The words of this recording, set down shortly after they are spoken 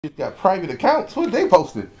got private accounts. What they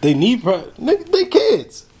posted? They need they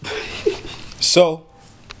kids. So,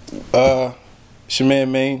 it's your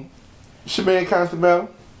man Maine. It's your man ConstantBattle.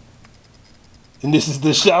 And this is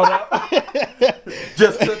the shout out.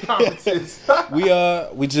 Just the conferences.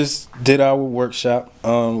 we just did our workshop.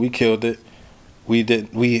 We killed it. We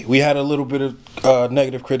had a little bit of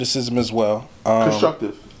negative criticism as well.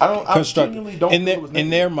 Constructive. I genuinely don't think it was negative. In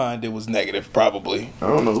their mind, it was negative, probably. I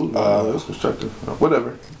don't know who's it was constructive.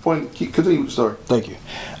 Whatever. Continue with the story. Thank you.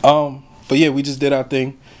 But yeah, we just did our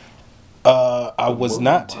thing. I was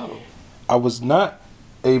not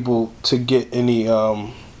able to get any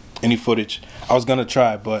footage. I was gonna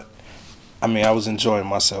try, but I mean, I was enjoying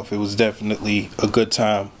myself. It was definitely a good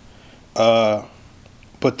time. But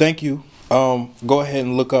thank you. Go ahead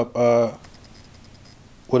and look up.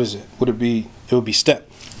 What is it? It would be Step.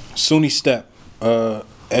 SUNY Step.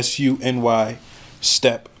 SUNY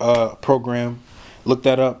Step program. Look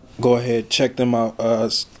that up. Go ahead, check them out.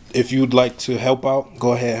 If you'd like to help out,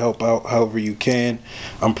 go ahead, help out however you can.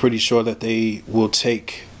 I'm pretty sure that they will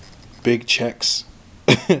take big checks.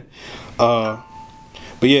 But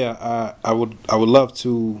yeah, I would love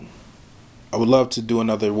to do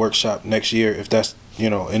another workshop next year if that's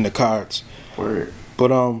in the cards. Word.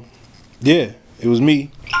 But yeah, it was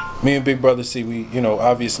me and BgBrthrC. We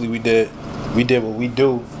obviously we did what we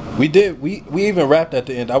do. We even rapped at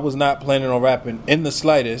the end. I was not planning on rapping in the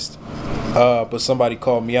slightest, but somebody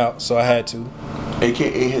called me out, so I had to.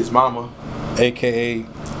 AKA his mama. AKA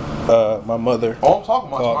my mother. Oh, I'm talking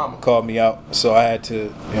about your mama. Called me out, so I had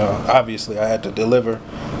to, obviously I had to deliver.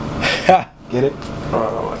 Get it?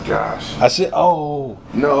 Oh my gosh. I said, oh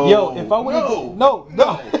no. Yo, if I would have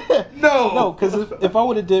no, because if I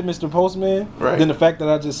would have did Mr. Postman, right, then the fact that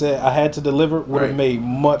I just said I had to deliver would have made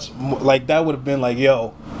much more, like that would have been like,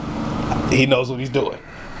 yo, he knows what he's doing,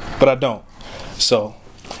 but I don't. So,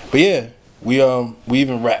 but yeah, we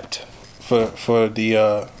even rapped for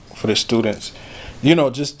the students.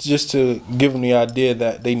 Just to give them the idea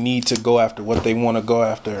that they need to go after what they want to go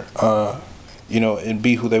after, and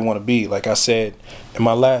be who they want to be. Like I said in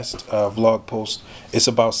my last vlog post, it's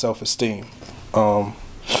about self-esteem.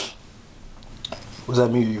 Was that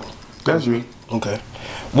me or you? That's me. Okay.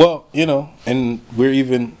 Well, and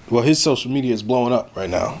his social media is blowing up right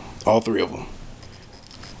now. All three of them.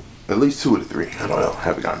 At least 2 of the 3. I don't know.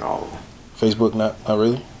 Haven't gotten all of them. Facebook, not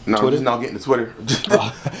really. No, Twitter? I'm just not getting to Twitter.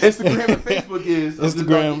 Instagram and Facebook is.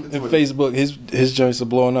 Instagram and Facebook, his joints are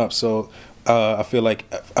blowing up. So I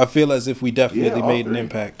feel as if we definitely made an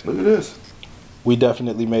impact. Look at this. We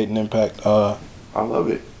definitely made an impact. I love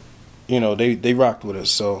it. They rocked with us.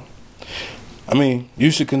 So I mean,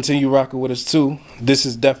 you should continue rocking with us too. This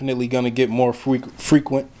is definitely gonna get more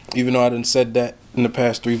frequent, even though I done said that in the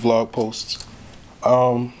past 3 vlog posts.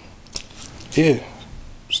 Yeah,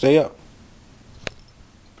 stay up.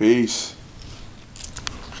 Peace.